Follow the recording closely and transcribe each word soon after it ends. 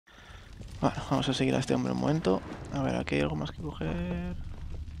Bueno, vamos a seguir a este hombre un momento. A ver, aquí hay algo más que coger.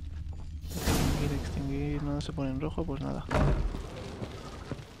 Extinguir, extinguir. Nada se pone en rojo, pues nada.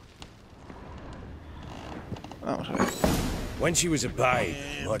 Vamos a ver. When she was a babe,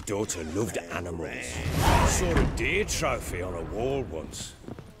 my daughter loved animals. Saw a deer trophy on a wall once.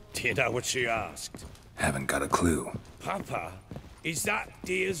 Do you know what she asked? Haven't got a clue. Papa, is that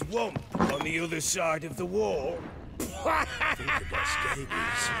deer's wump on the other side of the wall? I think the best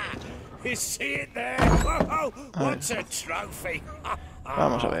scabies. You see it there? Oh, what's a trophy?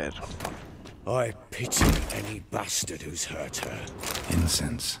 Vamos a ver. I pity any bastard who's hurt her.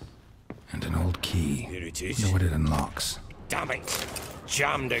 Incense. And an old key. Here it is. Wonder what it unlocks. Damn it!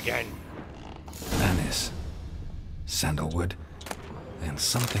 Jammed again. Anise. Sandalwood. And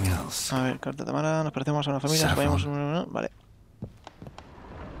something else. A ver, carta Tamara. Nos parecemos a una familia. Nos Saffron. apoyamos. Vale.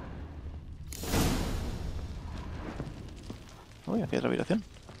 Uy, aquí hay otra habitación.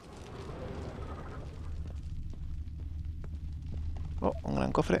 Oh, un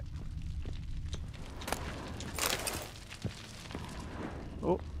gran cofre.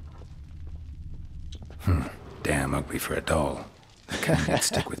 Oh, Damn ugly for a doll. The kind that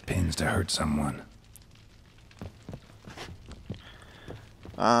stick with pins to hurt someone.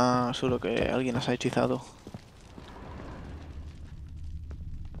 ah, solo que alguien las ha hechizado.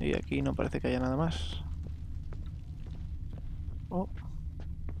 Y aquí no parece que haya nada más. Oh.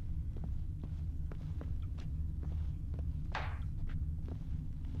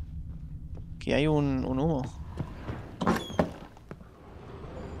 Aquí hay un humo.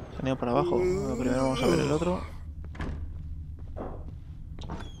 Se han ido para abajo. Bueno, primero vamos a ver el otro.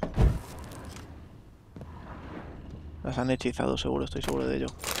 Las han hechizado seguro, estoy seguro de ello.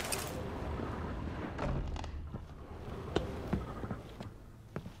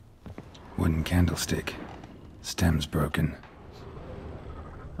 Wooden candlestick. Stem's broken.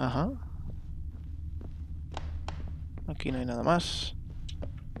 Ajá. Aquí no hay nada más.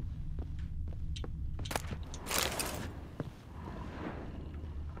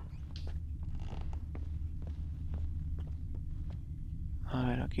 A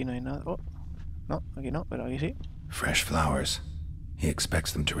ver, aquí no hay nada. Oh, no, aquí no, pero aquí sí. Fresh flowers. He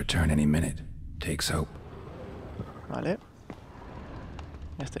expects them to return any minute. Takes hope. Vale.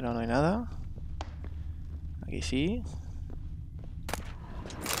 Este lado no hay nada. Aquí sí.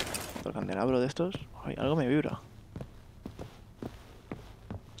 Otro candelabro de estos. Ay, algo me vibra.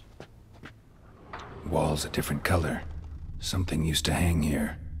 Walls a different color. Something used to hang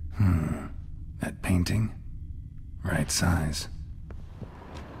here. That painting? Right size.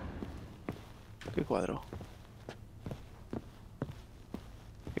 ¿Qué cuadro?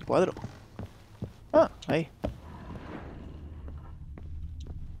 ¿Qué cuadro? Ah, ahí.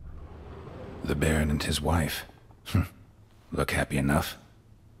 The Baron and his wife. Look happy enough.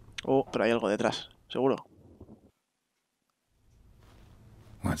 Oh, pero hay algo detrás, seguro.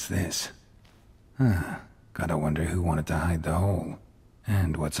 What's this? Gotta wonder who wanted to hide the hole.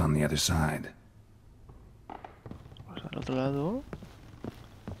 And what's on the other side. Pues al otro lado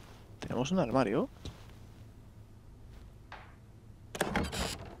tenemos un armario.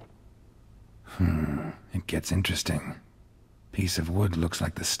 It gets interesting. Piece of wood looks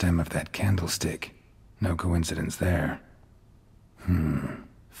like the stem of that candlestick. No coincidence there.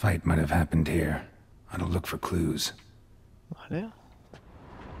 Fight might have happened here. Ought to look for clues. Vale.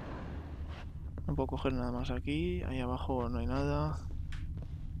 No puedo coger nada más aquí. Ahí abajo no hay nada.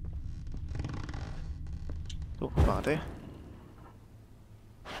 Tú, apágate.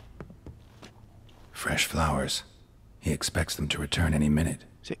 Fresh flowers. He expects them to return any minute.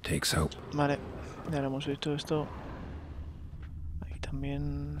 Sí. Takes hope. Vale, ya lo hemos visto esto. Aquí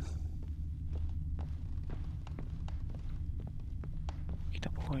también. Aquí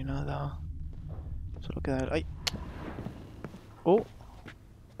tampoco hay nada. Solo queda el... ¡Ay! ¡Oh!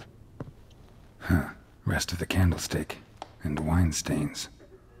 Rest of the candlestick. And wine stains.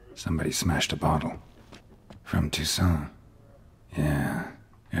 Somebody smashed a bottle. From Toussaint. Yeah,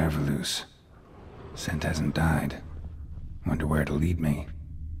 Herveloos. Scent hasn't died. Wonder where it'll lead me.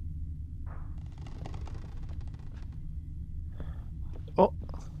 ¡Oh!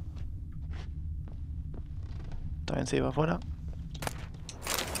 También se iba afuera.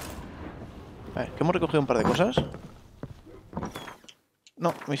 A ver, que hemos recogido un par de cosas.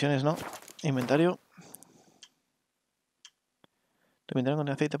 No, misiones no. Inventario. Tu inventario con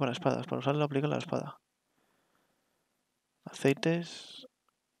aceite para espadas. Para usarlo aplica la espada. Aceites.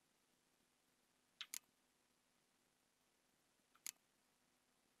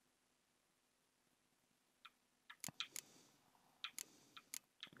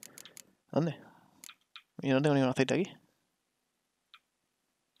 ¿Dónde? Yo no tengo ningún aceite aquí.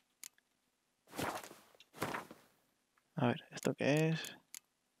 A ver, ¿esto qué es?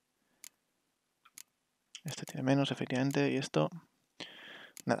 Este tiene menos, efectivamente, y esto...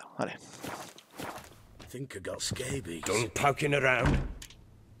 Nada, vale. Think I got scabies. Done poking around.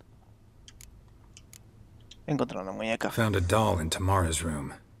 He encontrado una muñeca. Found a doll in Tamara's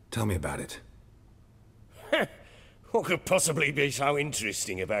room. Tell me about it. What could possibly be so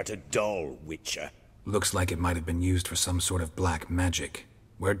interesting about a doll, Witcher? Looks like it might have been used for some sort of black magic.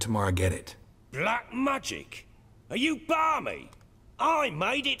 Where'd Tamara get it? Black magic? Are you balmy? I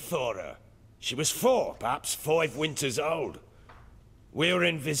made it for her. She was 4, perhaps 5 winters old. We were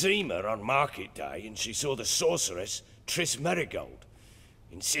in Vizima on market day, and she saw the sorceress, Triss Merigold.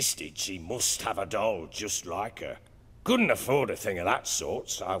 Insisted she must have a doll just like her. Couldn't afford a thing of that sort,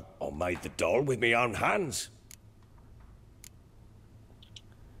 so I made the doll with my own hands.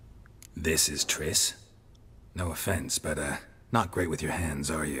 This is Triss? No offense, but, not great with your hands,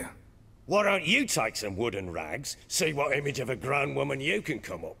 are you? Why don't you take some wooden rags, see what image of a grown woman you can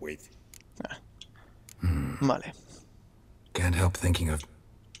come up with? Vale. Can't help thinking of...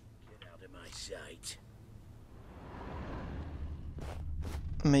 Get out of my sight.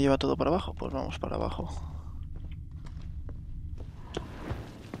 ¿Me lleva todo para abajo? Pues vamos para abajo.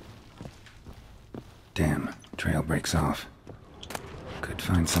 Damn, trail breaks off. Could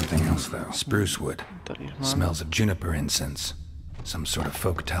find something else, though. Spruce wood. Talismán. Smells of juniper incense. Some sort of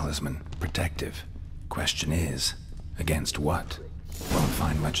folk talisman. Protective. Question is, against what? Won't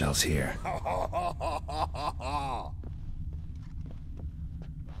find much else here.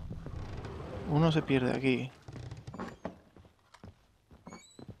 Uno se pierde aquí.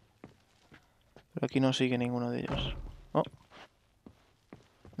 Pero aquí no sigue ninguno de ellos. Oh.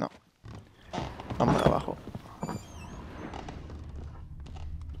 No. Vamos para abajo.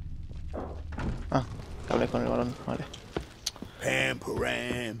 Ah, que hablé con el varón, vale. Pam,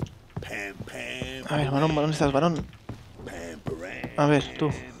 param, pam, pam. A ver, varón, ¿dónde estás, varón? Pam, param. A ver,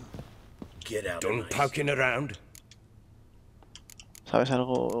 tú. Get out. Done poking around. ¿Sabes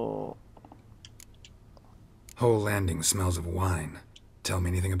algo? Whole landing smells of wine. Tell me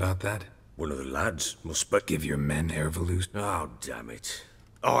anything about that? One of the lads must but Give your men Ervelus? Oh, damn it.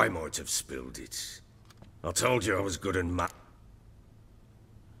 I might have spilled it. I told you I was good and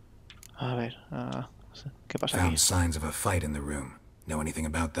A ver, ¿qué pasa Found aquí? signs of a fight in the room. Know anything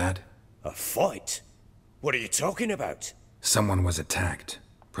about that? A fight? What are you talking about? Someone was attacked.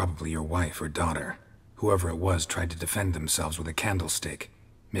 Probably your wife or daughter. Whoever it was tried to defend themselves with a candlestick.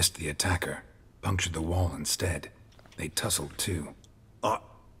 Missed the attacker. Punctured the wall instead. They tussled too. I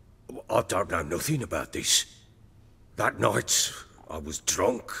don't know nothing about this. That night, I was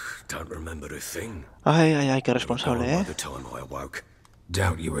drunk. Don't remember a thing. Ay, ay, ay, qué Gone responsable, by ¿eh? the time I awoke.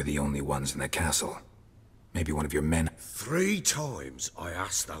 Doubt you were the only ones in the castle. Maybe one of your men... 3 times I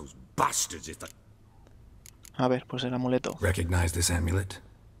asked those bastards if they... A ver, pues el amuleto. Recognize this amulet?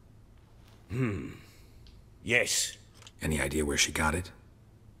 Yes. Any idea where she got it?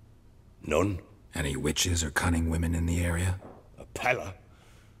 None. Any witches or cunning women in the area? A Pella.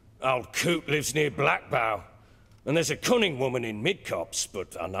 Old Coot lives near Blackbow. And there's a cunning woman in Midcopse,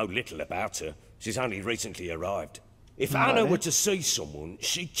 but I know little about her. She's only recently arrived. If Anna were to see someone,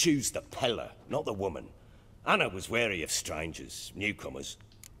 she'd choose the Pella, not the woman. Anna was wary of strangers, newcomers.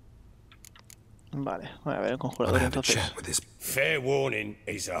 Vale, voy a ver el I'll conjurador have a entonces. chat with this... Fair warning,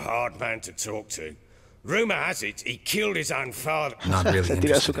 he's a hard man to talk to. Rumour has it he killed his own father. Not really Se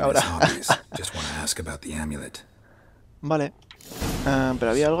tira su interested in his cabra. hobbies. Just want to ask about the amulet. Vale.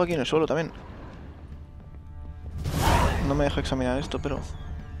 Pero había algo aquí en el suelo también. No me deja examinar esto, pero...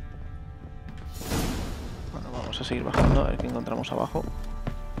 Bueno, vamos a seguir bajando, a ver qué encontramos abajo.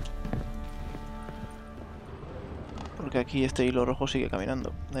 Porque aquí este hilo rojo sigue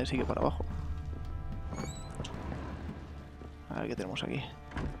caminando, sigue para abajo. A ver qué tenemos aquí.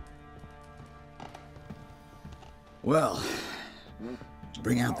 Well,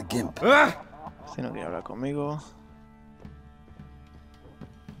 bring out the gimp. Este no quiere hablar conmigo.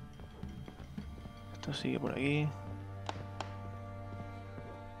 Esto sigue por aquí.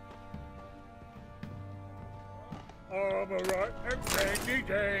 I'm a right and dandy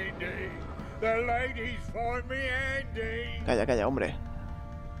dandy. The ladies find me handy. Calla, calla, hombre.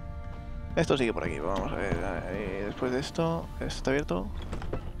 Esto sigue por aquí. Vamos a ver. Después de esto. ¿Esto está abierto?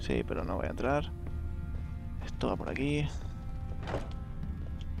 Sí, pero no voy a entrar. Esto va por aquí.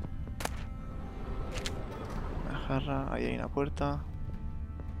 Una jarra. Ahí hay una puerta.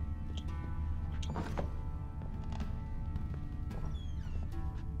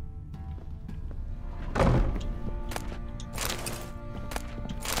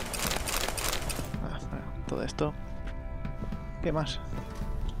 Todo esto. ¿Qué más?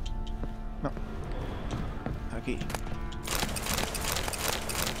 No. Aquí.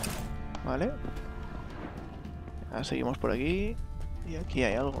 Vale. Ahora seguimos por aquí. Y aquí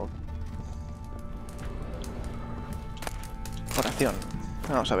hay algo. Oración.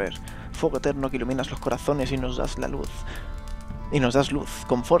 Vamos a ver. Fuego eterno que iluminas los corazones y nos das la luz. Y nos das luz.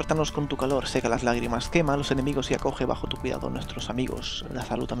 Confórtanos con tu calor, seca las lágrimas, quema a los enemigos y acoge bajo tu cuidado a nuestros amigos. Da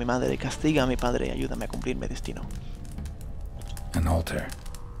salud a mi madre, castiga a mi padre y ayúdame a cumplir mi destino. An altar.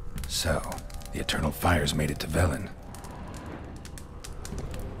 So, the eternal fires made it to Velen.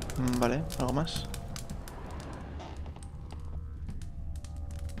 Vale, ¿algo más?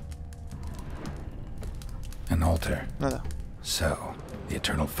 An altar. Nada. So, the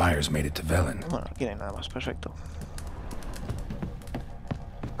eternal fires made it to Velen. Bueno, aquí no hay nada más, perfecto.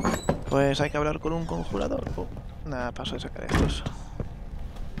 Pues hay que hablar con un conjurador. Nada, paso de sacar estos.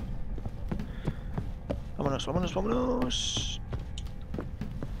 Vámonos, vámonos, vámonos.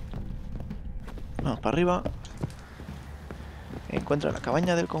 Vamos para arriba. Encuentra la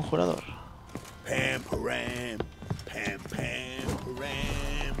cabaña del conjurador. Pam, param, pam, pam,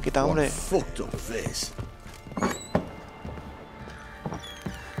 param. Quita, hombre. Fucked up this.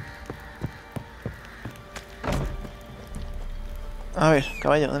 A ver,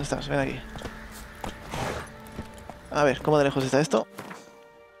 caballo, ¿dónde estás? Ven aquí. A ver, ¿cómo de lejos está esto?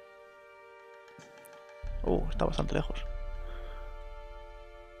 Está bastante lejos.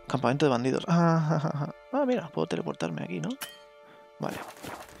 Campamento de bandidos. Mira, puedo teleportarme aquí, ¿no? Vale.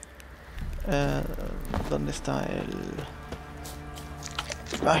 ¿Dónde está el...?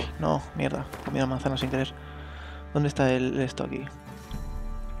 ¡Ay, no! Mierda. Comí una manzana sin querer. ¿Dónde está esto aquí?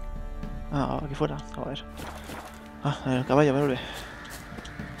 Aquí fuera. A ver. El caballo, me vuelve.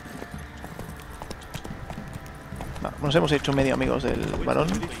 Nos hemos hecho medio amigos del varón.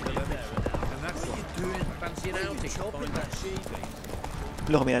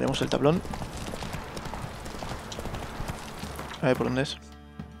 Luego miraremos el tablón. A ver por dónde es.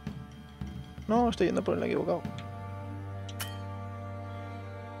 No, estoy yendo por el equivocado.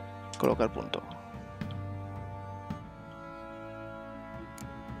 Colocar punto.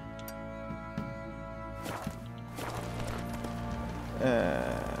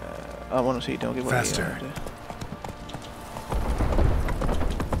 Bueno, sí, tengo que ir por aquí.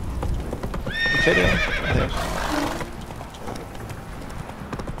 ¿En serio? Gracias.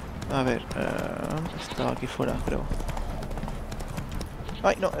 A ver, estaba aquí fuera, creo.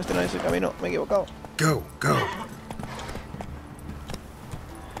 ¡Ay, no! Este no es el camino, me he equivocado. Go, go.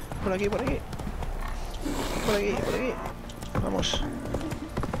 Por aquí, por aquí. Por aquí, por aquí. Vamos.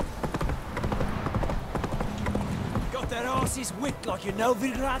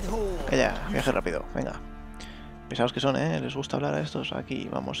 Calla, viaje rápido, venga. Pesados que son, ¿eh? Les gusta hablar a estos. Aquí,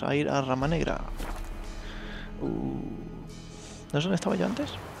 vamos a ir a Rama Negra. ¿No es donde estaba yo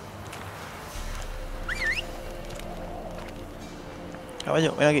antes?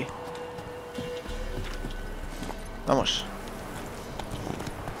 Caballo, ven aquí. Vamos.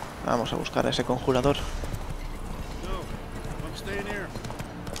 Vamos a buscar a ese conjurador.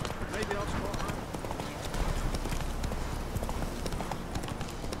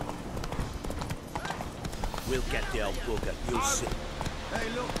 We'll get the old bugger, you'll see. Hey,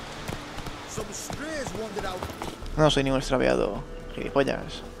 look. Some strays wandered out. No soy ningún extraviado.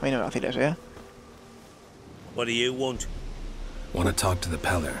 Gilipollas. A mí no me vaciles, ¿eh? What do you want? Want to talk to the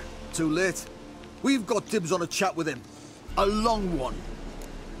Peller. Too late. We've got dibs on a chat with him. A long one.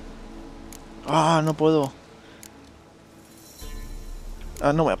 No puedo.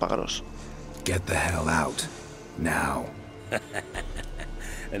 No voy a pagaros. Get the hell out. Now.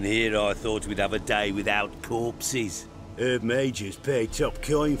 And here I thought we'd have a day without corpses. Herb Majors paid top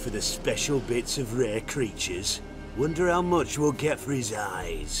coin for the special bits of rare creatures. Wonder how much we'll get for his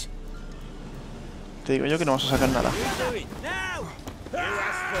eyes. Te digo yo que no vamos a sacar nada. Now! You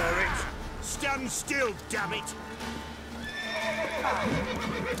asked for it. Stand still, damn it!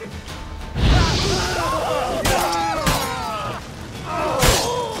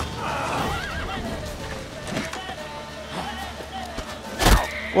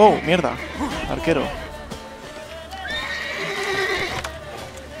 ¡Wow! ¡Mierda! Arquero.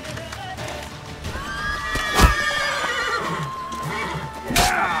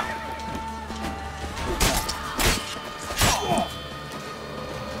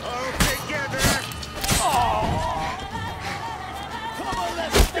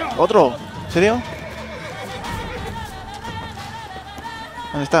 ¿Otro? ¿En serio?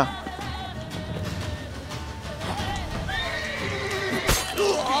 ¿Dónde está?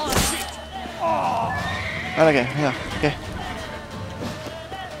 ¿Ahora qué? Mira, ¿qué?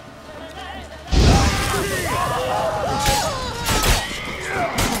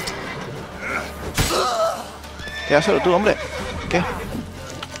 Quédaselo tú, hombre. ¿Qué?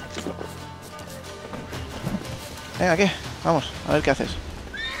 Venga, ¿qué? Vamos, a ver qué haces.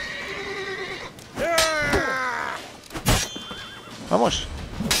 Vamos.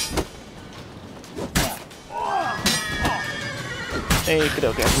 Y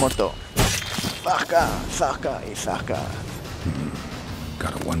creo que has muerto. Zasca, zasca y zasca.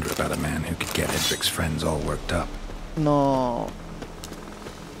 Gotta wonder about a man who could get Hendrik's friends all worked up. No...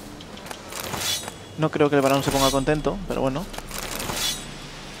 No creo que el varón se ponga contento, pero bueno.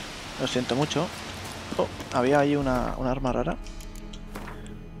 Lo siento mucho. Oh, había ahí una arma rara.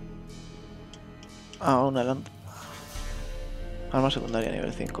 Ah, una arma secundaria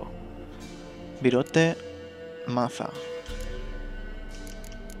nivel 5. Virote, maza.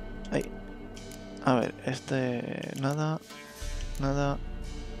 Ahí. A ver, este... Nada. Nada.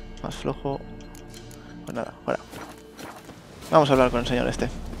 Más flojo. Pues nada, fuera. Vamos a hablar con el señor este.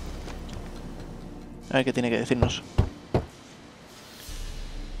 A ver qué tiene que decirnos.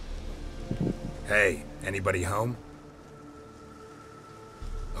 Hey, anybody home?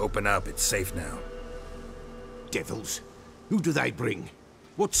 Open up, it's safe now. Devils. Who do they bring?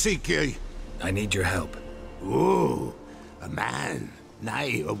 What seek ye? I need your help. Oh, a man.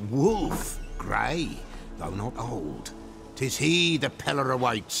 Nay, a wolf. Grey, though not old. 'Tis he the Peller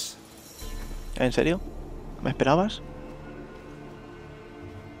awaits. ¿En serio? ¿Me esperabas?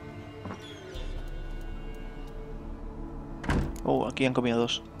 Oh, aquí han comido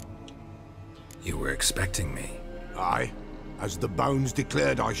dos. You were expecting me. Aye, as the bones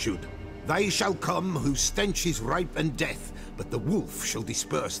declared I should. They shall come whose stench is rape and death, but the wolf shall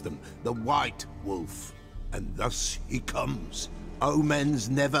disperse them, the white wolf. And thus he comes. Omens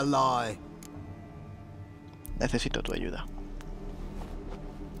never lie. Necesito tu ayuda.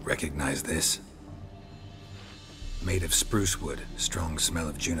 Recognize this? Made of spruce wood, strong smell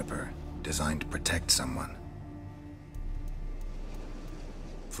of juniper, designed to protect someone.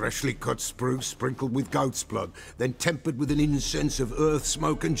 Freshly cut spruce sprinkled with goat's blood, then tempered with an incense of earth,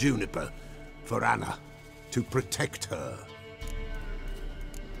 smoke and juniper. For Anna, to protect her.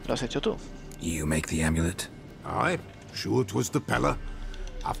 ¿Lo has hecho tú? You make the amulet? Aye, sure 'twas the Peller.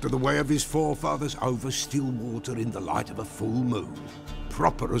 After the way of his forefathers, over still water in the light of a full moon.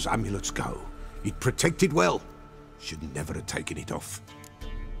 Proper as amulets go. It protected well. Should never have taken it off.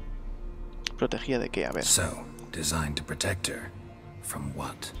 ¿Protegía de qué? A ver. So, designed to protect her. From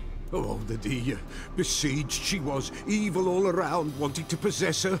what? Oh, the besieged she was, evil all around, wanting to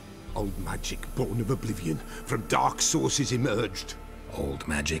possess her. Old magic, born of oblivion, from dark sources emerged. Old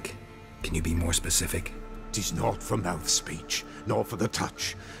magic? Can you be more specific? 'Tis not for mouth speech, nor for the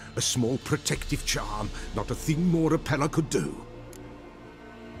touch. A small protective charm, not a thing more a Peller could do.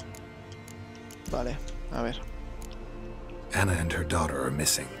 Vale, a ver. Anna and her daughter are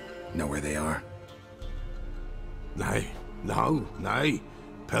missing. Know where they are? Nay, no, nay.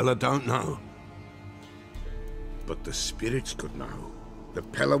 Peller don't know. But the spirits could know. The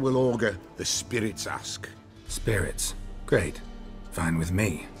Peller will augur, the spirits ask. Spirits. Great. Fine with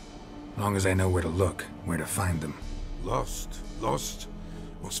me. Long as I know where to look, where to find them. Lost,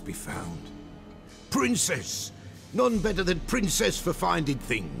 must be found. Princess! None better than Princess for finding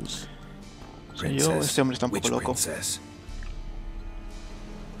things. Soy yo, este hombre está un Which poco loco. princess?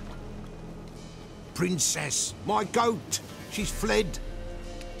 Princess, my goat! She's fled.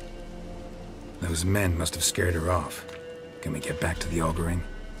 Those men must have scared her off. Can we get back to the auguring?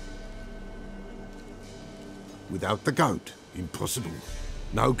 Without the goat, impossible.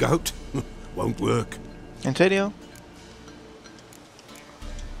 No goat, won't work. ¿En serio?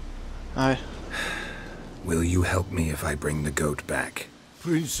 A ver. Will you help me if I bring the goat back?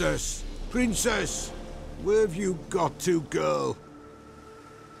 Princess, princess! Where have you got to, girl?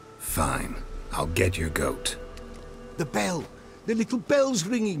 Fine. I'll get your goat. The bell! The little bell's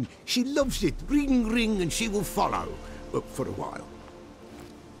ringing. She loves it. Ring, ring, and she will follow. But for a while.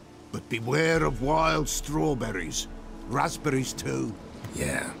 But beware of wild strawberries. Raspberries, too.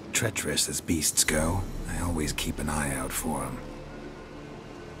 Yeah, treacherous as beasts go. I always keep an eye out for them.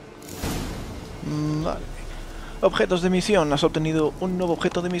 Vale. Objetos de misión. Has obtenido un nuevo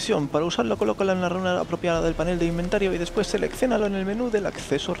objeto de misión. Para usarlo, colócalo en la runa apropiada del panel de inventario y después selecciónalo en el menú del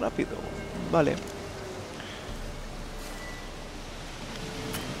acceso rápido. Vale.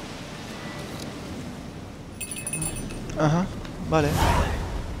 Ajá, vale.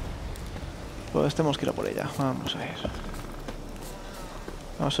 Pues tenemos que ir a por ella. Vamos a ir.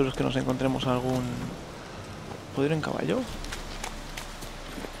 Vamos a ver que nos encontremos algún... ¿Puedo ir en caballo?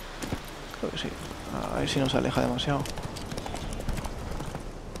 Creo que sí. A ver si nos aleja demasiado.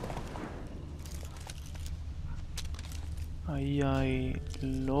 Ahí hay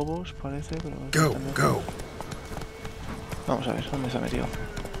lobos, parece, pero... Go, go! Vamos a ver, ¿dónde se ha metido?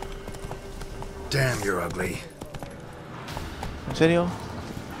 Damn, you're ugly. serio?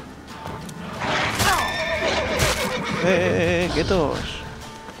 ¡Quietos!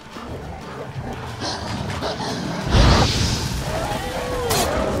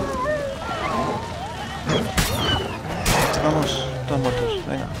 Vamos, todos muertos,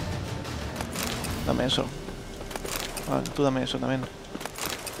 venga. Dame eso. Vale, tú dame eso también.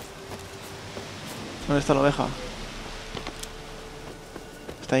 ¿Dónde está la oveja?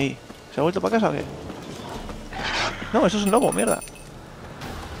 Está ahí. ¿Se ha vuelto para casa o qué? No, eso es un lobo, mierda.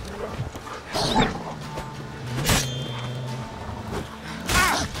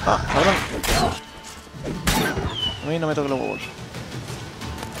 Ah, cabrón. A mí no me toque los huevos.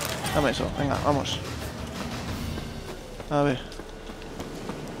 Dame eso, venga, vamos. A ver.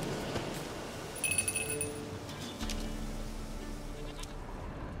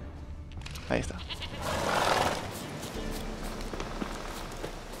 Ahí está.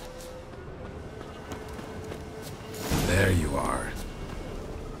 There you are.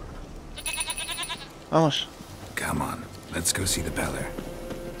 Vamos. Come on, let's go see the Peller.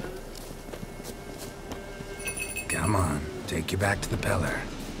 Come on, take you back to the Peller.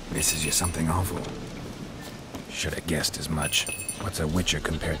 Misses you something awful. Should have guessed as much. What's a witcher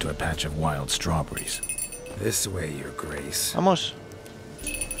compared to a patch of wild strawberries? This way, Your Grace. Vamos.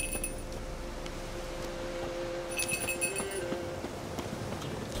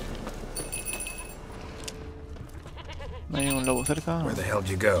 No hay ningún lobo cerca. Where the hell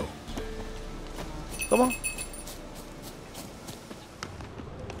did you go? ¿Cómo? ¿En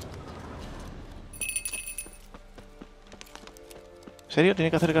serio?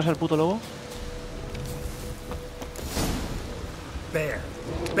 ¿Tiene que acercarse al puto lobo? Bear!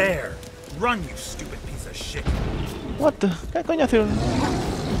 Bear! Run, you stupid piece of shit! What the? ¿Qué coño hace un...?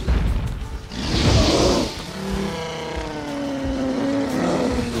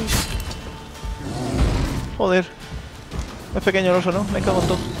 Joder. Es pequeño el oso, ¿no? Me cago en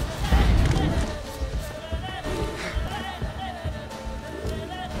todo.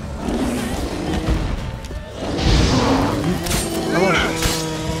 Vamos.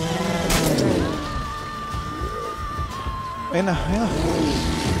 Venga, venga.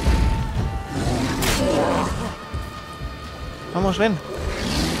 Vamos, ven.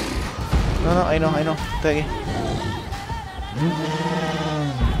 No, no, ahí no, ahí no. Estoy aquí.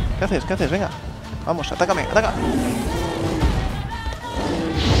 ¿Qué haces? ¿Qué haces? Venga. Vamos, atácame, ataca.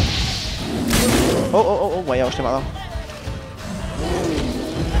 Oh, vaya, hostia, me ha dado.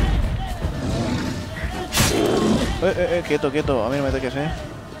 Quieto, quieto. A mí no me toques,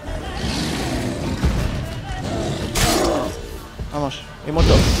 Vamos, y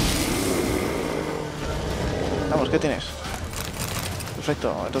muerto. Vamos, ¿qué tienes?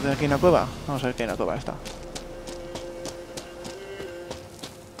 Perfecto, entonces aquí hay una cueva. Vamos a ver qué hay en la cueva esta.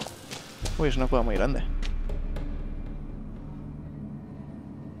 Uy, es una cueva muy grande.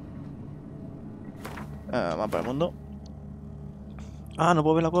 Mapa del mundo. Ah, no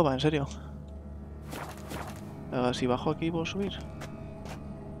puedo ver la cueva, en serio. Si bajo aquí puedo subir.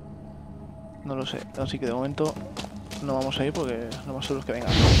 No lo sé, así que de momento no vamos a ir porque lo más seguro es que venga.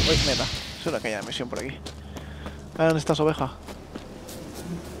 Uy, mierda, seguro que haya misión por aquí. ¿Dónde estás, oveja?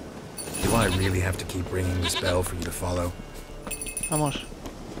 Do I really have to keep ringing this bell for you to follow? Vamos.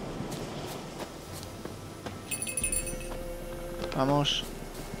 Vamos.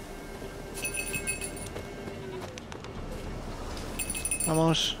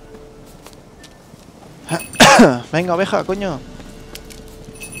 Vamos. Venga, oveja, coño.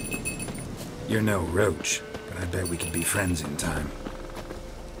 You're no roach, but I bet we could be friends in time.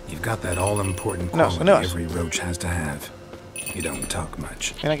 You've got that all-important quality every roach has to have. You don't talk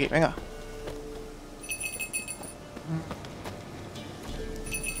much. Ven aquí, venga.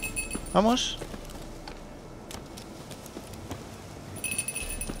 Vamos.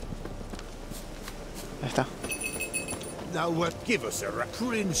 Ahí está. Give us a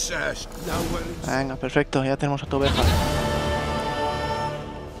princess. Venga, perfecto, ya tenemos a tu oveja.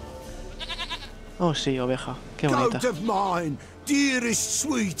 Oh, sí, oveja. Qué bonita. Goat of mine, dearest,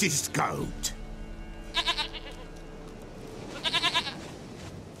 sweetest goat.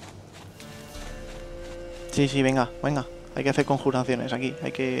 Sí, sí, venga, venga. Hay que hacer conjuraciones aquí.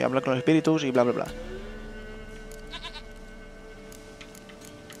 Hay que hablar con los espíritus y bla, bla, bla.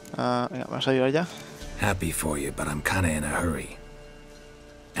 Venga, ¿me vas a ayudar ya? Happy for you, but I'm kinda in a hurry.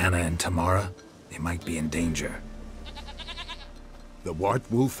 Anna and Tamara, they might be in danger. The White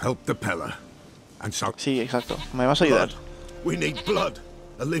Wolf helped the Peller. And so... Sí, exacto. ¿Me vas a ayudar? We need blood.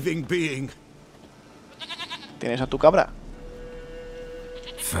 A living being. ¿Tienes a tu cabra?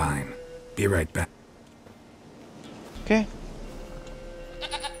 Fine. Be right back. ¿Qué?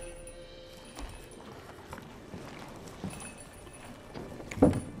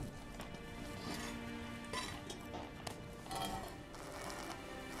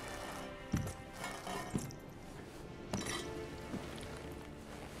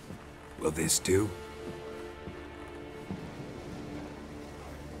 Will this do?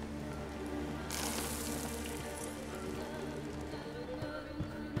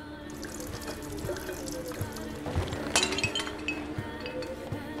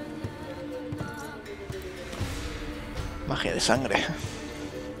 Magia de sangre.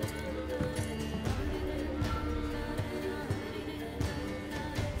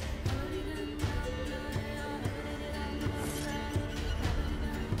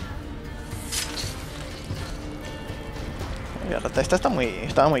 La rata esta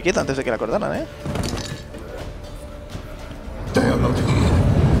estaba muy quieta antes de que la cortaran, ¿eh? They are not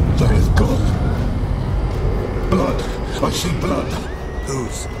here. There is God. Blood. I see blood.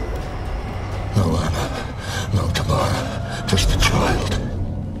 Whose? No Anna. No Tamara. Just the child.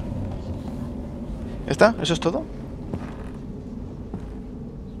 ¿Está? ¿Eso es todo?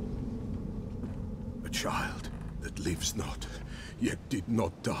 A child that lives not, yet did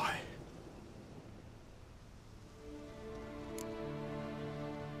not die.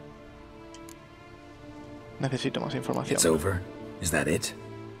 Necesito más información. It's over? Is that it?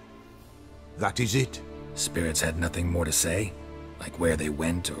 That is it. Spirits had nothing more to say? Like where they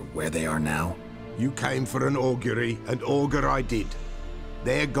went or where they are now? You came for an augury, and augur I did.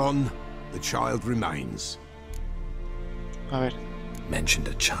 They're gone. The child remains. A ver, Mentioned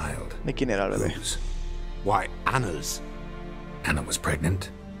a child. ¿de quién era el bebé? Whose? Why, Anna's. Anna was pregnant?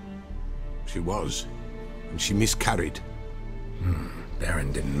 She was. And she miscarried.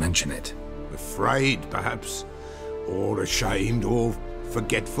 Baron didn't mention it. Afraid, perhaps. Or ashamed, or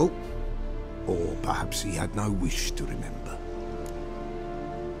forgetful. Or perhaps he had no wish to remember.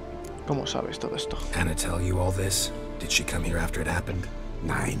 ¿Cómo sabes todo esto? Anna tell you all this? Did she come here after it happened?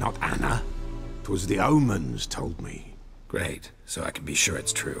 Nay, not Anna. 'Twas the omens told me. Great, so I can be sure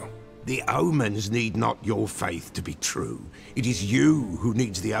it's true. The omens need not your faith to be true. It is you who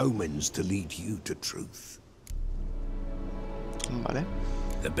needs the omens to lead you to truth. Vale.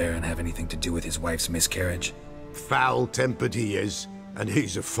 The Baron have anything to do with his wife's miscarriage? Foul-tempered he is, and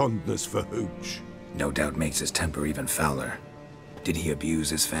he's a fondness for hooch. No doubt makes his temper even fouler. Did he abuse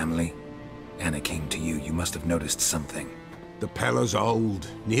his family? Anna came to you, you must have noticed something. The Pella's old,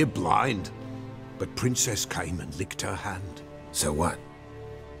 near blind, but Princess came and licked her hand. So what?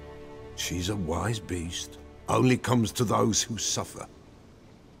 She's a wise beast, only comes to those who suffer.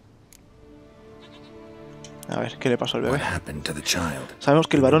 A ver, ¿qué le pasó al What bebé? happened to the child? Sabemos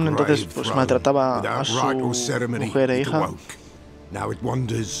que el varón In a entonces grave pues throne, maltrataba a without su rite or ceremony, mujer e it hija. awoke. Now it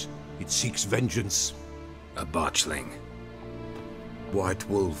wanders, it seeks vengeance. A botchling. White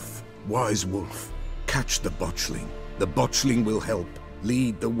wolf, wise wolf, catch the botchling. The botchling will help,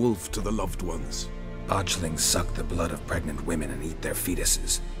 lead the wolf to the loved ones. Botchlings suck the blood of pregnant women and eat their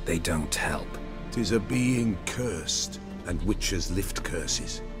fetuses. They don't help. 'Tis a being cursed, and witches lift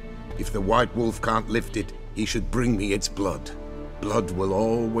curses. If the white wolf can't lift it, he should bring me its blood. Blood will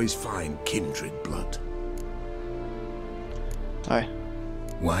always find kindred blood. A ver,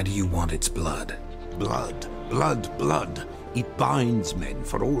 Why do you want its blood? Blood, blood, blood. It binds men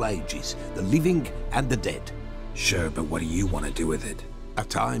for all ages, the living and the dead. Sure, but what do you want to do with it? At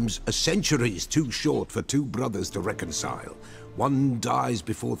times, a century is too short for two brothers to reconcile. One dies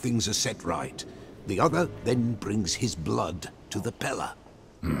before things are set right. The other then brings his blood to the Pella.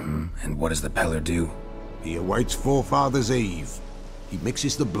 And what does the Peller do? He awaits Forefather's Eve. He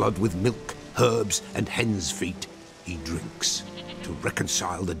mixes the blood with milk, herbs, and hen's feet. He drinks to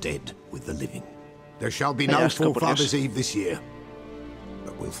reconcile the dead with the living. There shall be no Ay, asco, por Forefather's Dios. Eve this year.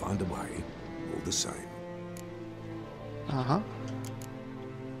 But we'll find a way, all the same. ajá.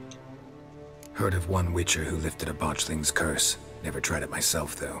 Heard of one witcher who lifted a botchling's curse. Never tried it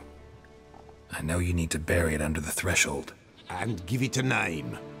myself, though. I know you need to bury it under the threshold. And give it a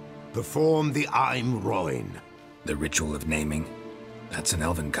name. Perform the Aim Roin. The ritual of naming. That's an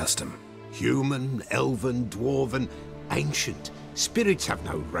elven custom. Human, elven, dwarven, ancient. Spirits have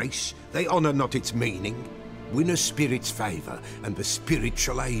no race. They honor not its meaning. Win a spirit's favor, and the spirit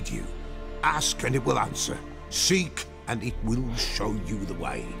shall aid you. Ask, and it will answer. Seek, and it will show you the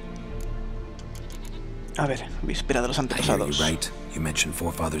way. A ver, víspera de los I hear you antepasados. right. You mentioned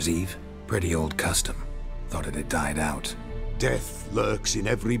Forefather's Eve. Pretty old custom. Thought it had died out. Death lurks in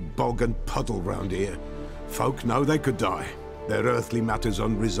every bog and puddle round here. Folk know they could die, their earthly matters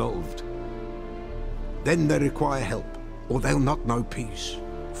unresolved. Then they require help, or they'll not know peace.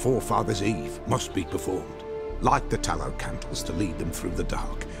 Forefather's Eve must be performed. Light the tallow candles to lead them through the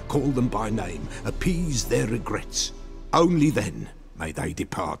dark. Call them by name, appease their regrets. Only then may they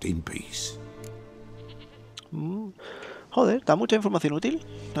depart in peace. Joder, da mucha información útil,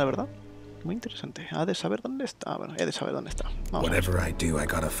 la verdad. Muy interesante. Ha de saber dónde está. Bueno, he de saber dónde está. Vamos a ver. Whatever I do, I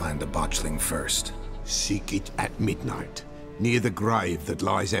gotta find the botchling first. Seek it at midnight, near the grave that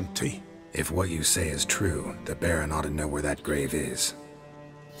lies empty. If what you say is true, the Baron ought to know where that grave is.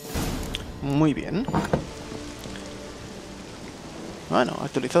 Muy bien. Bueno,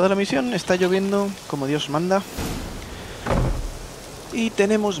 actualizada la misión. Está lloviendo como Dios manda. Y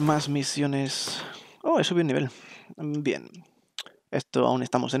tenemos más misiones. Oh, he subido un nivel. Bien. Esto aún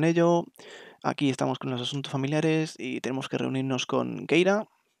estamos en ello. Aquí estamos con los asuntos familiares y tenemos que reunirnos con Keira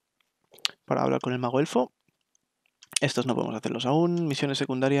para hablar con el mago elfo. Estos no podemos hacerlos aún. Misiones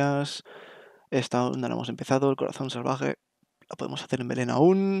secundarias. Esta aún no la hemos empezado. El corazón salvaje. La podemos hacer en Belén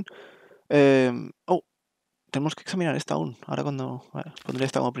aún. Oh, tenemos que examinar esta aún. Ahora cuando... Vale, pondré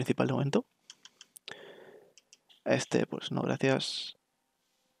esta como principal de momento. Pues no, gracias.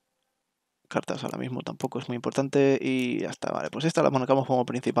 Cartas ahora mismo tampoco es muy importante. Y ya está, vale. Pues esta la marcamos como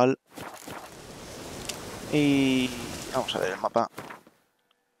principal. Y vamos a ver el mapa.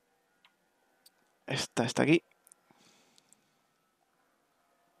 Esta está aquí.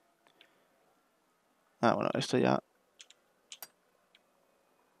 Ah, bueno, esto ya...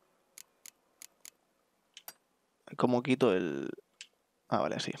 ¿Cómo quito el...? Ah,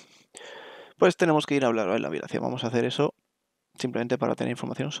 vale, así. Pues tenemos que ir a hablar en la habitación. Vamos a hacer eso simplemente para tener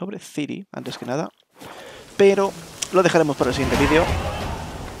información sobre Ciri, antes que nada. Pero lo dejaremos para el siguiente vídeo.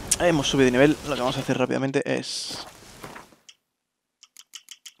 Hemos subido de nivel. Lo que vamos a hacer rápidamente es...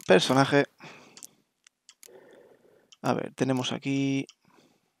 Personaje. A ver, tenemos aquí...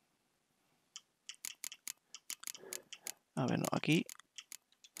 A ver, no, aquí.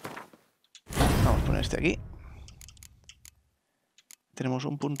 Vamos a poner este aquí. Tenemos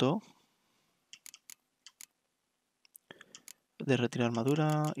un punto de retirar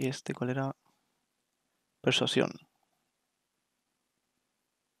armadura. Y este, ¿cuál era? Persuasión.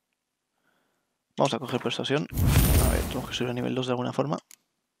 Vamos a coger persuasión. A ver, tenemos que subir a nivel 2 de alguna forma.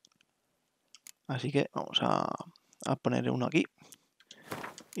 Así que vamos a poner uno aquí.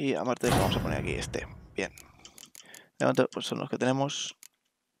 Y aparte de eso vamos a poner aquí este. Bien. De momento pues son los que tenemos.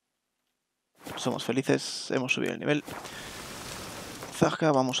 Somos felices. Hemos subido el nivel.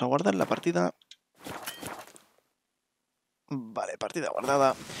 Zasca, vamos a guardar la partida. Vale, partida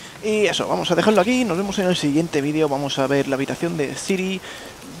guardada. Y eso, vamos a dejarlo aquí. Nos vemos en el siguiente vídeo. Vamos a ver la habitación de Ciri.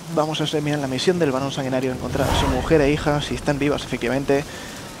 Vamos a terminar la misión del varón sanguinario. Encontrar a su mujer e hija, si están vivas efectivamente.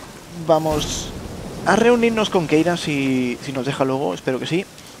 Vamos a reunirnos con Keira, si nos deja luego, espero que sí.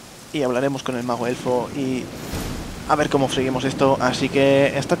 Y hablaremos con el mago elfo y a ver cómo seguimos esto. Así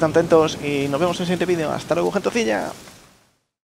que estad atentos y nos vemos en el siguiente vídeo. Hasta luego, gentecilla.